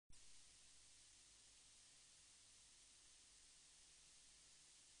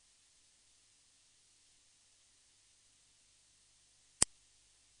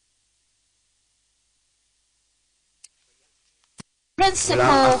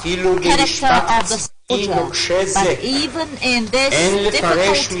principal character of the soldier. But even in this difficult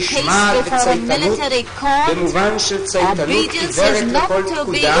case before a military court, obedience is not to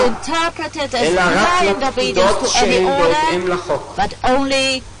be interpreted as blind obedience to any order, but only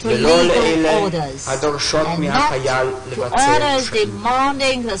to legal orders, and not to orders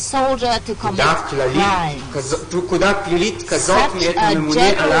demanding the soldier to commit crime. Such a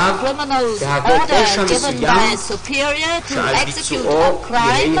general criminal order given by a superior to execute a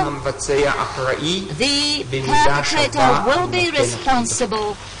crime, the perpetrator will be responsible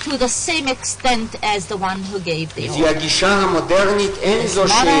to the same extent as the one who gave the order. This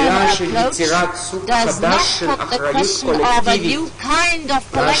modern approach does not put the question of a new kind of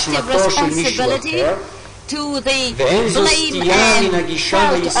collective responsibility to the blame and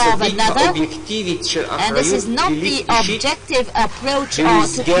fault of another, and this is not the objective approach to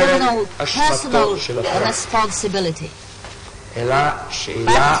criminal personal responsibility. This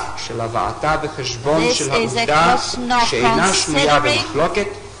is a question of considering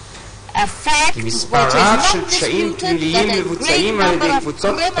a fact which is not disputed, that a great number of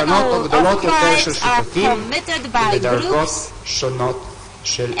criminal crimes are committed by groups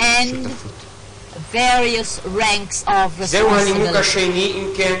and various ranks of responsibility.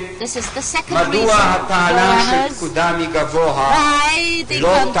 This is the second reason, why the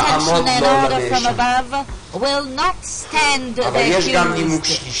contention and order from above will not stand the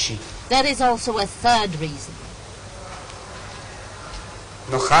accused. There is also a third reason.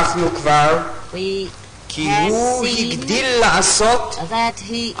 We have seen that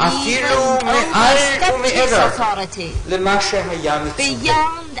he even overstepped his authority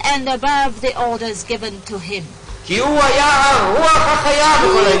beyond and above the orders given to him. He was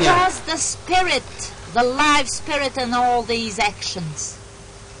the spirit, the live spirit in all these actions.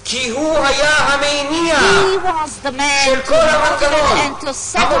 He was the man to motivate and to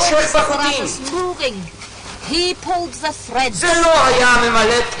set all the apparatus moving. He pulled the threads.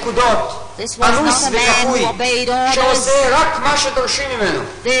 This was not a man who obeyed orders.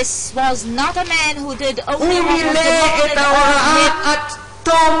 This was not a man who did only what was demanded of him.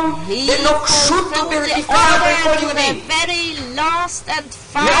 He fulfilled the order to the very last and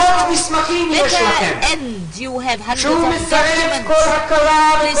final bitter end. You have hundreds of documents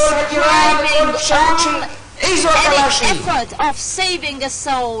describing any effort of saving a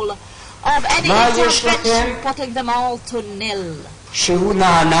soul, of any intervention, putting them all to nil. The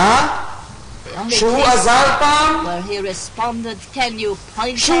only case where he responded, can you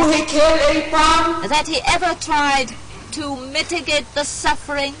point out that he ever tried to mitigate the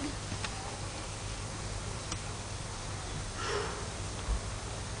suffering?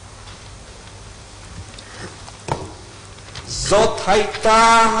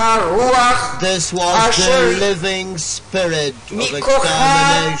 This was the living spirit of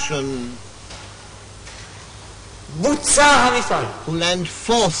extermination who lent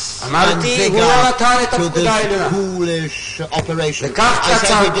force and vigor to this foolish operation. I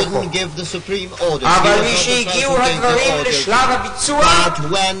said he didn't give the supreme orders, but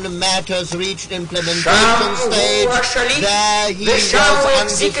when matters reached implementation stage, there he was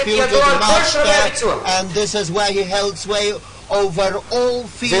undisputed master, and this is where he held sway over all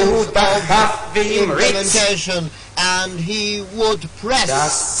fields of implementation, and he would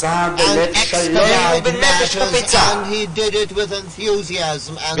press and expedite matters, and he did it with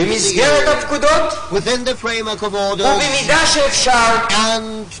enthusiasm and zeal, within the framework of orders,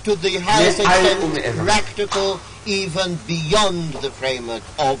 and to the highest extent practical, even beyond the framework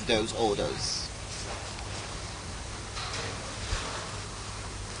of those orders.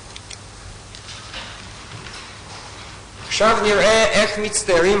 עכשיו נראה איך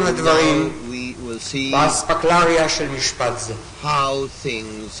מצטיירים הדברים באספקלריה של משפט זה.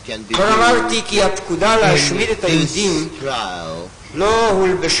 כבר אמרתי כי הפקודה להשמיד את היהודים לא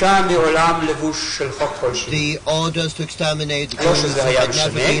הולבשה מעולם לבוש של חוק כלשהו. לא שזה היה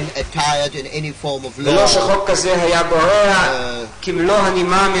משנה, ולא שחוק כזה היה גורע כמלוא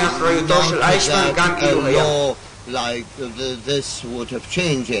הנימה מאחריותו של אייכמן גם אילו היה. Like this would have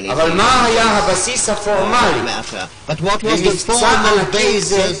changed anything. אבל מה היה הבסיס הפורמלי? But what was the formal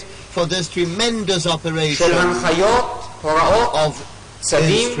basis for this tremendous operation של הנחיות, הוראות, of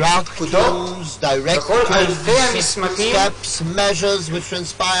צווים, פקודות, וכל אלפי המסמכים, steps, measures which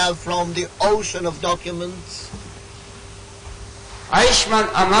transpire from the ocean of documents? אייכמן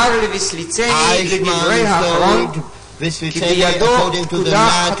אמר לויסליצני לדברי האחרון כי בידו פקודה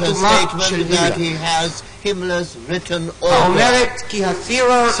חתומה של הימלר. Himmler's written האומרת כי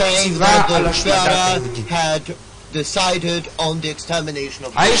הפירר ציווה על השמדת היהודים. Decided on the extermination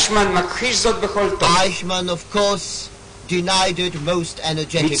of אייכמן מכחיש זאת בכל תוקף. Eichmann, of course, denied it most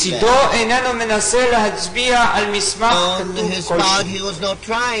energetically. מצידו איננו מנסה להצביע על מסמך כתוב his כלשהו. part, he was not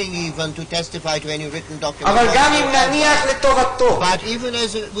trying even to testify to any written document. אבל גם אם נניח לטובתו But even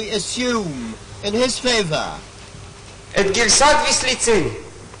as we assume in his favor את גרסת ויסליצן,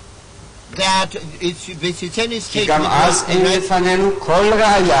 that Viziceni's כי גם statement אז was אין correct, לפנינו כל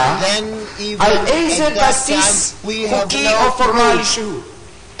ראיה then even על איזה at that בסיס time we have חוקי no או פורמלי proof שהוא.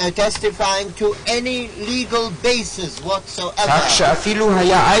 testifying to any legal basis whatsoever. כך שאפילו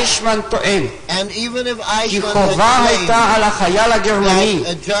היה אייכמן טוען And even if כי Eichmann חובה had הייתה על החייל הגרמני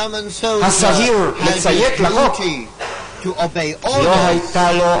that a German soldier השהיר had לציית a לחוק, duty to obey לא orders,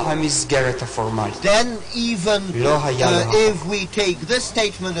 הייתה לו המסגרת הפורמלית. then even לא היה לו. if we take this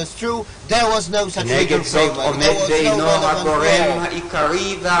statement as true, there was no such legal נגד זאת framework. עומד There was no בעינו relevant הגורם law.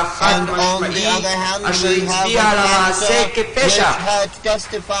 העיקרי והחד And on the משמעי other hand, אשר we have הצביע an על המעשה actor which כפשע. had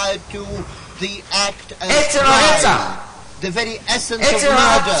testified to the act as עצם crime. הרצח, The very essence of עצם murder,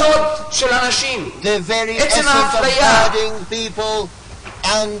 הרצות של אנשים, the very עצם essence of האפליה, hurting people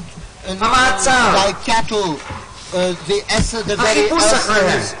and המעצר, like cattle, the essence, the very החיפוש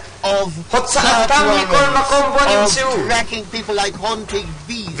אחריהם, essence of הוצאתם מכל מקום בו of נמצאו, tracking people like haunting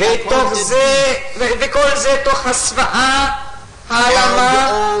bees, וכל זה תוך הסוואה, העלמה,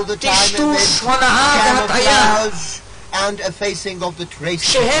 all the time טשטוש, הונאה והטעיה, and effacing of the traces.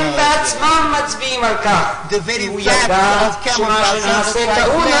 שהם בעצמם מצביעים על כך. The very הוא fact ידע of שמה camouflage שנעשה quite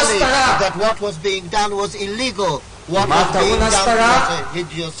טעון clearly הסתרה. that what was being done was illegal. What מה was being טעון done הסתרה? was a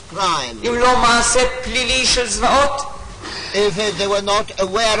hideous crime. אם לא מעשה פלילי של זוועות, If they were not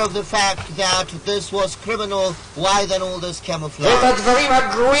aware of the fact that this was criminal, why then all this ואת camouflage? הדברים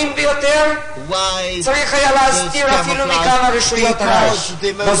הגרועים ביותר Why צריך היה this להסתיר אפילו מכמה camouflage? רשויות הרעש. Because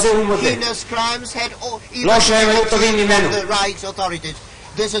the בזה הוא most מודה. heinous crimes had even לא שהם היו טובים ממנו. the rights authorities.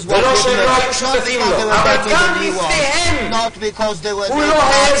 This is what ולא we שהם do. לא היו Not שותפים because they לו, were אבל better גם than he was. לפניהם Not because they were הוא their לא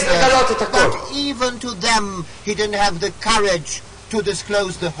העז partners. לגלות את הכל. But even to them, he didn't have the courage to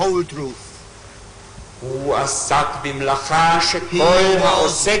disclose the whole truth. הוא עסק במלאכה שכל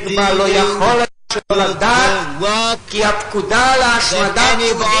העוסק בה לא יכול שלא לדעת, כי הפקודה That להשמדת anybody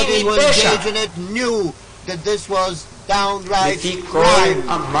יהודים who היא פשע, engaged in it knew that this was downright לפי כל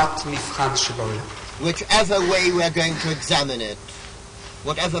crime, אמת מבחן שבעולם. whichever way we are going to examine it,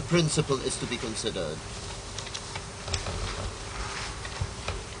 whatever principle is to be considered.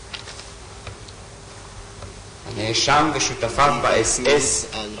 הנאשם ושותפיו באס-אס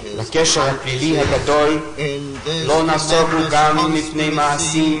לקשר הפלילי הגדול In this לא נסוגו tremendous גם מפני conspiracy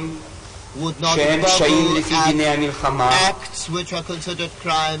מעשים would not שהם פשעים bubble לפי at דיני המלחמה, acts which are considered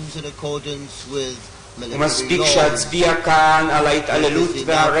crimes in accordance with military ומספיק law. שאצביע כאן על ההתעללות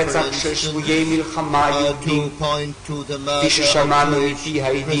והרצח של שבויי מלחמה To יהודים, point to the כפי murder ששמענו of מפי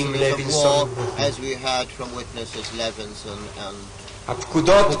העדים prisoners of war, לוינסון. as we heard from witnesses Levinson and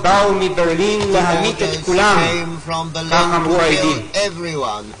הפקודות באו מברלין להמית את orders כולם, came from Berlin כך אמרו to העדים. kill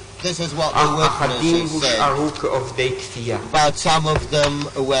everyone. This is what the אך אחדים witnesses said. הושארו כעובדי כפייה. But some of them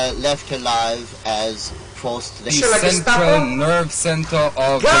were left alive as forced The Shall I labor. central nerve center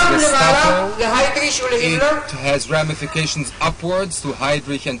of the גם למעלה, Gestapo. להיידריש ולהימלר, It has ramifications upwards to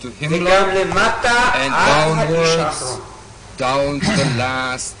Heydrich and to וגם Himmler למטה and עד האיש downwards האחרון. down to the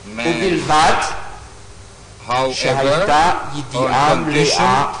last man. ובלבד However, שהייתה ידיעה on condition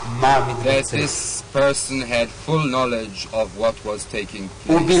מלאה מה that מתבצע. this person had full knowledge of what was taking place.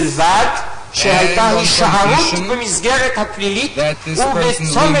 ובלבד שהייתה on הישארות condition במסגרת הפלילית That this person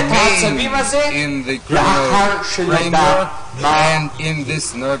ובצומת העצבים remained הזה in the לאחר criminal שנודע framework מה and in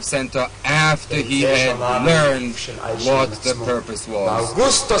this nerve center after he had learned what the purpose was.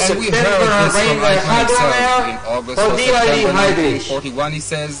 באוגוסטו And we ספטמבר heard this from 41 Eichmann אומר, himself. In August or הודיע לי September היידריש, 1941 he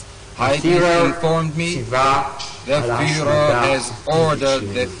says, Heydrich הפירר informed me ציווה the על Führer ההשמדה has ordered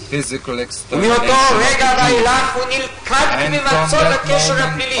the physical extermination ומאותו of רגע the Jews. ואילך הוא נלכד And from ממצור that הקשר moment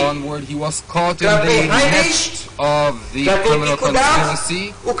הפלילי onward he was caught in כלפי the היידריש, net of the כלפי criminal פיקודיו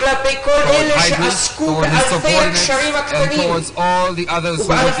conspiracy וכלפי כל toward אלה Heydrich, שעסקו toward his באלפי subordinates, הקשרים and הקטנים towards all the others who were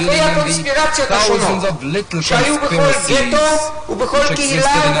ובאלפי dealing in the הקונספירציות thousands השונות of little שהיו בכל conspiracies גטו ובכל which קהילה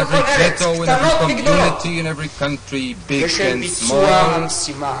existed in ובכל every ארץ, ghetto, in קטנות every וגדולות, community, in every country, big לשם and ביצוע small,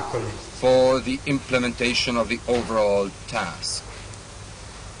 המשימה הכוללת. for the implementation of the overall task.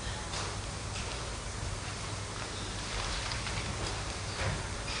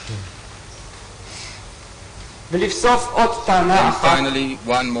 ולבסוף עוד טענה And אחת finally,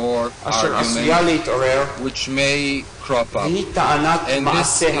 one more אשר עשויה argument להתעורר, which may crop up, והיא טענת and this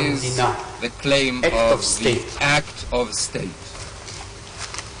מעשה is המדינה. the claim Act of of the state. act of state.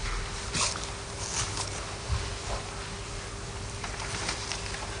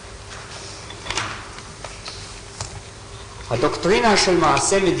 הדוקטרינה של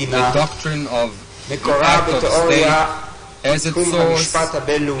מעשה The מדינה doctrine of the מקורה act of בתיאוריה state has its בתחום source המשפט in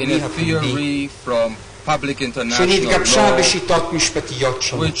הבינלאומי a הפומבי theory from public international שנתגבשה law, בשיטות משפטיות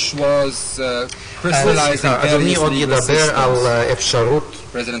שונות. which was crystallized in אדוני various עוד legal ידבר על systems. אפשרות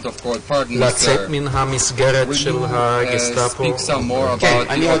President of court, pardon me, לצאת sir. מן המסגרת Will של you הגסטאפו. speak some more כן, about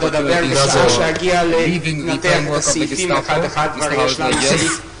אני the עוד אדבר opportunities בשעה for שאגיע leaving the לנתח את framework of the הסעיפים Gestapo? אחד-אחד, כבר יש לנו Yes,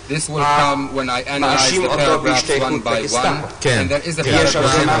 סעיף this will come when I analyze מאשים the אותו paragraphs בהשתייכות one by one. לגסטאפו. כן. And there is a ויש paragraph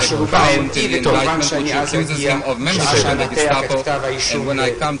הרבה משהו בעייתי, in the וכמובן indictment שאני which אז accuses אגיע him of membership שעה in the שנתח את Gestapo. כתב And האישום. when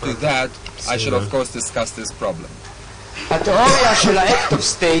I come to that, I shall of course discuss this problem. התיאוריה של ה-Act of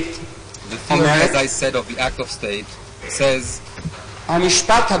State The theory, as I said, of the Act of State says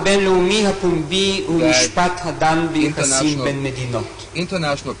המשפט הבינלאומי הפומבי הוא משפט הדן ביחסים בין מדינות.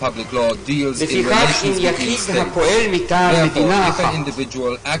 international public law deals in לפיכך אם relations between יחיד states. הפועל מטעם מדינה Therefore, if אחת an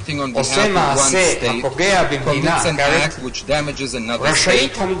individual acting on behalf עושה of one מעשה state הפוגע במדינה commits an אחרת, act which damages another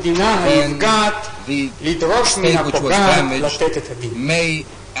רשאית state, המדינה then הנפגעת the לדרוש מן state which was הפוגעת damaged לתת את הדין. may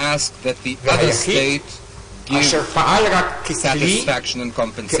ask that the other והיחיד state אשר give פעל רק ככלי, satisfaction and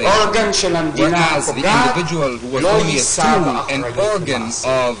compensation. כאורגן של המדינה Whereas the הפוגעת, individual who was לא only a יישא tool, an באחריות organ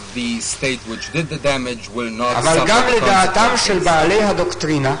למעשה. of the state which did the damage, will not אבל suffer גם the לדעתם של consequences. בעלי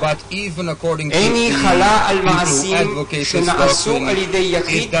הדוקטרינה, But even according to אין היא the חלה על people who מעשים advocate this שנעשו על doctrine, ידי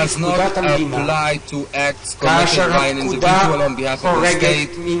יחיד it does בפקודת not המדינה, apply to acts committed כאשר by an הפקודה individual on behalf of the חורגת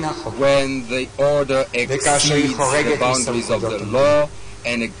state מן החוק. when the order וכאשר היא exceeds חורגת the boundaries of מסמכויות the המדינה. law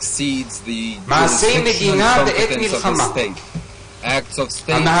and exceeds the מעשי jurisdiction מדינה and בעת competence of מלחמה, the state. Acts of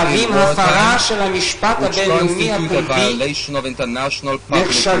state המהווים in הפרה wartime, של המשפט which הבינלאומי constitute a הפומבי, violation of international public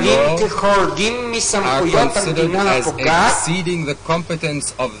נחשבים law, כחורגים are מסמכויות considered המדינה as הפוגעת, exceeding the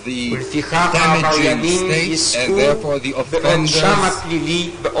competence of the ולפיכך damaging העבריינים state, יישאו and therefore the בעונשם offenders הפלילי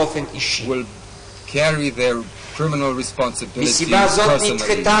באופן אישי. will carry their criminal responsibility מסיבה זאת personally.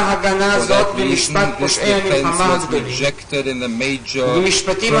 נדחתה הגנה For זאת that reason, במשפט this פושעי defense המלחמה was הגדולים, rejected in the major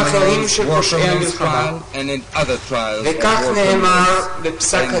ובמשפטים אחרים criminals, של war פושעי criminals המלחמה. trial, and in other trials of וכך war נאמר criminals.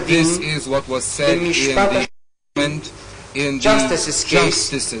 בפסק And הדין this is what was said in במשפט the judgment in the Justice's case,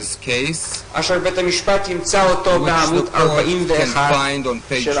 Justice's case, אשר בית המשפט ימצא אותו which בעמוד the court can 41 find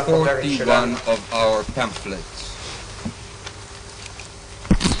on page של החוברת 41 שלנו. of our pamphlet.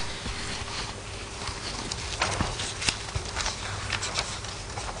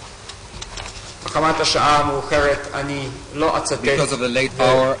 מחמת השעה המאוחרת אני לא אצטט Because of the late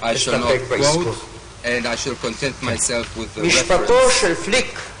hour, I shall not ואסתפק באזכור. quote, and I shall content myself with the משפטו reference. של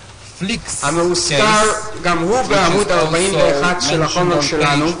פליק Flick's המוזכר case, גם הוא which בעמוד is 41 also של mentioned החומר on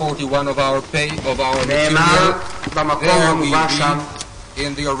שלנו, page 41 of our נאמר material. במקום There we המובא שם read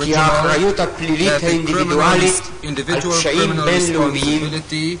in the כי original האחריות הפלילית that the האינדיבידואלית על individual פשעים criminal בינלאומיים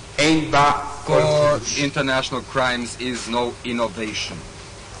responsibility אין בה כל for חידוש. international crimes is no innovation.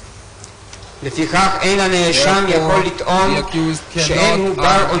 לפיכך אין הנאשם יכול לטעון The accused שאין הוא cannot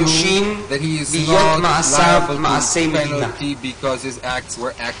בר argue עונשין that he is להיות not מעשיו liable מעשי to מדינה. penalty because his acts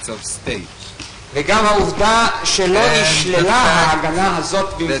were acts of state. וגם העובדה שלא נשללה ההגנה הזאת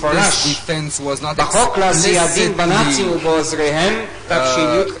That this במפורש defense was not בחוק לעשיית דין בנאצים explicitly ובעוזריהם תש"י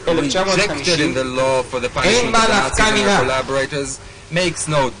rejected in 1950 the law for the punishment of the Nazis and their collaborators makes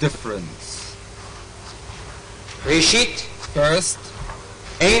no difference. ראשית, First,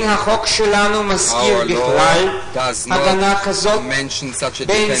 אין החוק שלנו מזכיר our בכלל law does הגנה not כזאת mention such a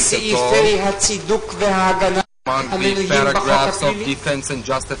בין defense at all. סעיפי הצידוק וההגנה Among the המנויים בחוק paragraphs of הפלילי defense and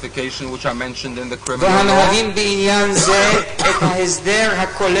justification which are mentioned in the criminal law והמהווים בעניין זה את ההסדר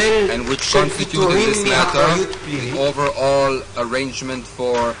הכולל and which של constitute in פיטורים this מאחריות matter פלילית, an overall arrangement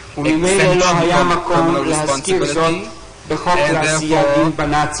for וממילא לא exemption היה from מקום criminal להזכיר זאת responsibility. בחוק and לעשיית therefore, דין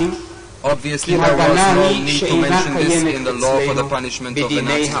בנאצים, Obviously, כי there was הגנה no היא need to שאינה mention this קיימת in the law for the אצלנו punishment of the בדיני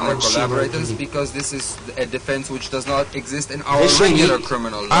Nazis and their העונשין collaborators הרגילים. because this is a defense which does not exist in our ושנית, regular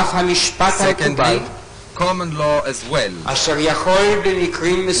criminal law. אף המשפט המקובל, Secondly, common law as well, אשר יכול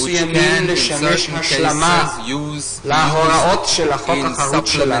במקרים which מסוימים can in לשמש certain השלמה cases use להוראות של החוק in החרוץ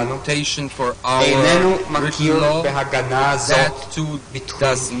שלנו, supplementation for איננו our written מכיר law, בהגנה זאת that too בתחום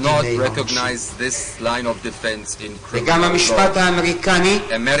does not דיני העונשין. recognize this line of defense in וגם criminal המשפט law. האמריקני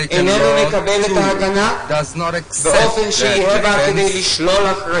American איננו law מקבל את too ההגנה does not accept באופן שיהיה that בה כדי defense לשלול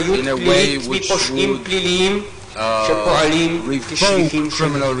אחריות in a way פלילית which מפושעים would, פליליים שפועלים כשליחים revoke של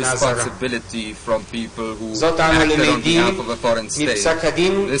criminal מדינה זרה. responsibility from people who זאת אנו acted on למדים behalf of a foreign state. מפסק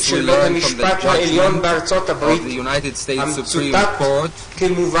הדין This we של בית learn from the המשפט העליון judgment בארצות of הברית the United States Supreme המצוטט Court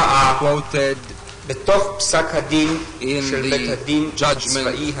כמובאה quoted בתוך פסק הדין in של בית the הדין הצבאי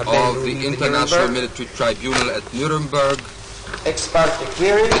judgment of the הבינלאומי International בנירנברג, Military Tribunal at Nuremberg. אקס פארטה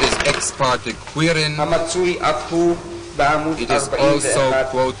קווירין, It is ex parte quirin, המצוי אף הוא It is also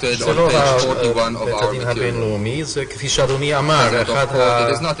quoted on page 41 of our material. It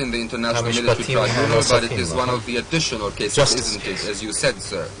is not in the International Military Tribunal, but it is one of the additional cases, isn't it, as you said,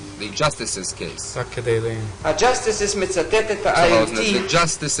 sir? The Justice's case. The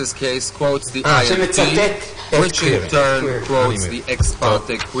Justice's case quotes the ILT, which in turn quotes the ex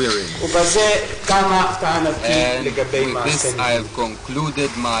parte query. And with this I have concluded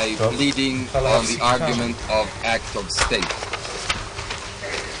my pleading on the argument of act of state.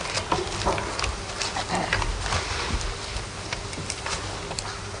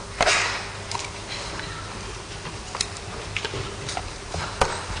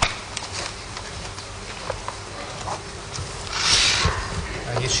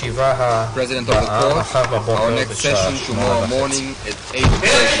 President of the Court, our next session tomorrow morning at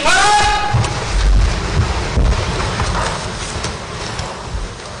 8:30.